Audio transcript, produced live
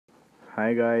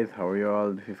Hi guys, how are you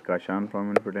all? This is Kashan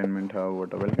from Infotainment Hub.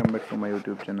 Welcome back to my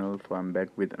YouTube channel. So I'm back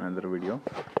with another video,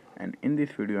 and in this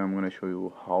video I'm gonna show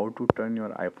you how to turn your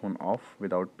iPhone off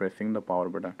without pressing the power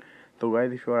button. So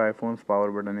guys, if your iPhone's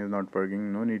power button is not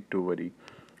working, no need to worry,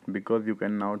 because you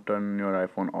can now turn your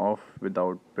iPhone off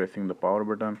without pressing the power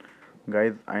button.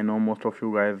 Guys, I know most of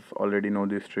you guys already know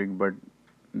this trick, but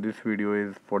this video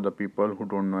is for the people who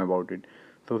don't know about it.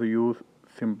 So you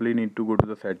simply need to go to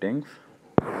the settings,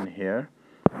 and here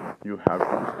you have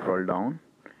to scroll down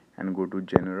and go to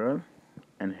general,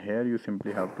 and here you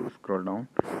simply have to scroll down,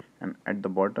 and at the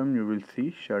bottom you will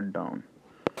see shutdown.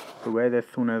 So guys, as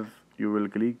soon as you will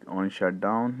click on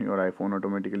shutdown, your iPhone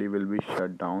automatically will be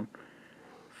shut down.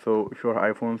 So if your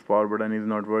iPhone's power button is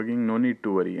not working, no need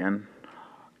to worry. And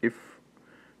if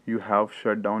you have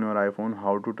shut down your iPhone,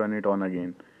 how to turn it on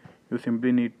again? You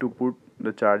simply need to put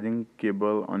the charging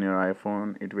cable on your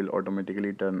iPhone, it will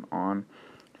automatically turn on.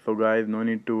 So guys, no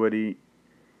need to worry,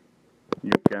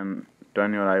 you can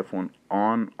turn your iPhone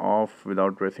on off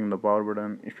without pressing the power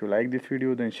button. If you like this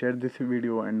video, then share this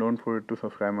video and don't forget to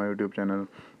subscribe my YouTube channel.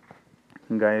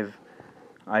 Guys,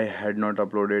 I had not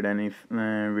uploaded any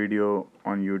video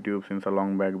on YouTube since a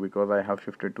long back, because I have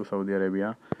shifted to Saudi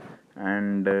Arabia,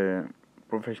 and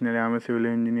professionally I'm a civil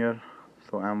engineer,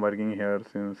 so I'm working here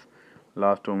since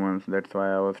last 2 months. That's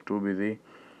why I was too busy.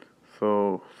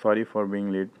 So sorry for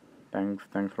being late.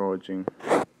 Thanks for watching.